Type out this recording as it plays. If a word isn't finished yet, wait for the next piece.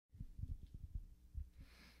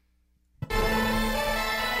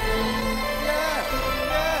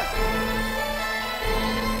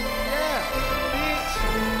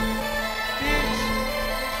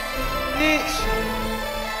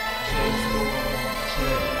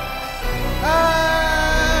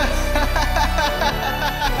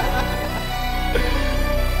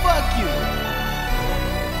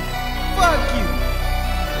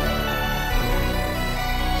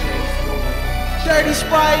dirty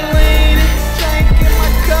Sprite Leanin, drink in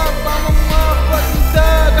my cup, I'm a motherfucking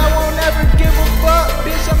thug, I won't ever give a fuck,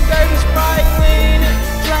 bitch, I'm dirty Sprite Leanin,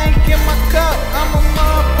 drink in my cup, I'm a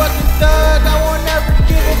motherfucking thug, I won't ever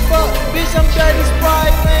give a fuck, bitch, I'm dirty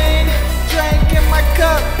Sprite Leanin, drink in my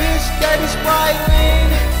cup, bitch, dirty Sprite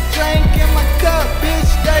Leanin, drink in my cup,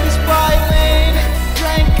 bitch, dirty Sprite Leanin,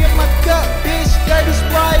 drink in my cup, bitch, dirty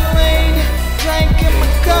Sprite Leanin, drink in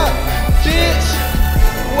my cup, bitch.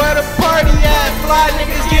 Where the party at? Fly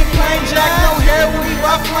niggas get plain jack, no hair when we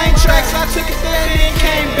rock plane tracks. I took it there and then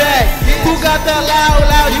came back. Who got that loud?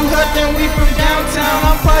 You heard them, we from downtown.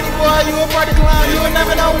 I'm party boy, you a party clown. You will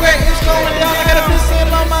never know where it's going down. I got a pistol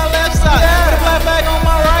on my left side, with a black bag on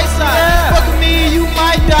my right side. Fuck with me, you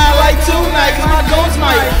might die like tonight, cause my guns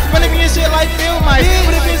might running me and shit like Phil might.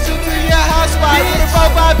 Put a bitch to your house spot, put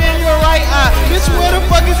a 4-5 in your right eye. Bitch, where the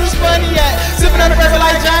fuck is this funny at? Sipping on the paper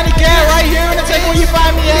like Johnny Gat, right here in the table where you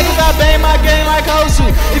find me at, cause I bang my game like Hosu.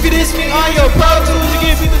 If you diss me on your Pro Tools, you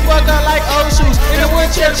get beat the fuck up like old shoes. In a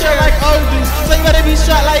wheelchair like old dudes, so you better be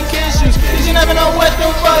shot like kid shoes, cause you never know what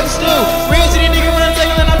them fucks do. Real to the nigga when I'm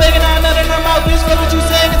taking and I'm begging out nothing in my bitch, what you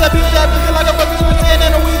saying? Cause I beat that bitch like a fucking pretend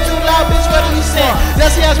and a weed too loud, bitch, what are you saying?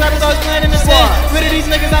 That's the ass rappers always playing in the sand. Rid of these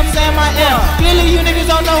niggas, I'm saying my am. Clearly you niggas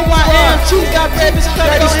don't know who I am. Choose got bread, bitch,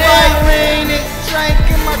 dirty Sprite Leanin, drink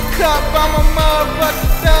in my cup, I'm a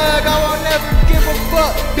motherfucking thug, I won't never give a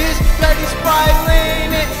fuck, bitch, dirty Sprite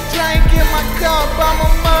Leanin, drink in my cup, I'm a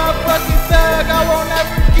motherfucking thug, I won't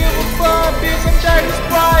never give a fuck, bitch, I'm dirty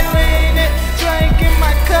Sprite Leanin, drink in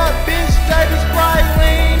my cup, bitch, dirty Sprite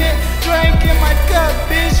Leanin, drink in my cup,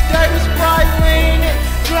 bitch, dirty Sprite Leanin,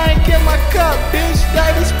 drink in my cup, bitch,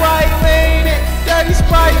 dirty Sprite Leanin, dirty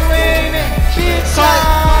Sprite Leanin, bitch,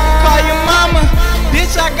 call your mama,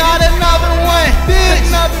 bitch, I got another one, bitch,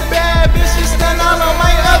 another bad bitch, just stand all on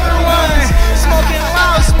my other ones, smoking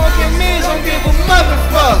loud, smoking mid, don't give a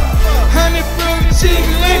motherfuck, 100 fruit cheap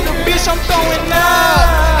liquor, bitch, I'm throwing out,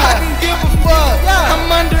 I can give a fuck,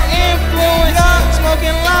 I'm under influence,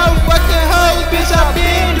 smoking loud, fucking hoes, bitch, I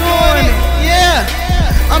been doing it, yeah.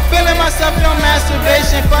 I'm feeling myself on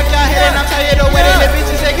masturbation. Fuck y'all head and I'm tired of the way that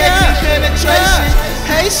bitches they can't keep penetration.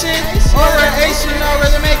 Haitian or Asian, I'd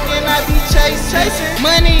rather make it not be chasing.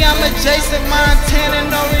 Money, I'm adjacent, Montana,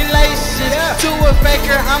 no relation. To a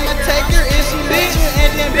faker, I'm a taker. Is she bitch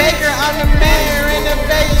and then baker? I'm the mayor in the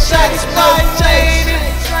Vegas. Shot Sprite Leanin,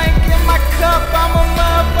 drink in my cup. I'm a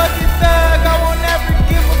motherfucking thug. I won't ever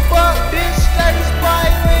give a fuck, bitch. Dirty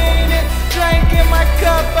Sprite Leanin, drink in my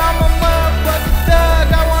cup. I'm a motherfucking thug.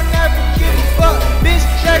 I won't never give a fuck, bitch.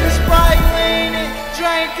 Dirty Sprite Leanin,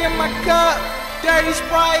 drink in my cup. Dirty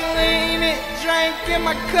Sprite Leanin, drink in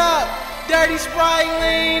my cup. Dirty Sprite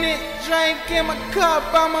Leanin, drink in my cup.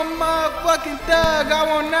 I'm a motherfucking thug. I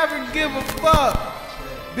won't never give a fuck,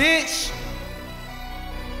 bitch.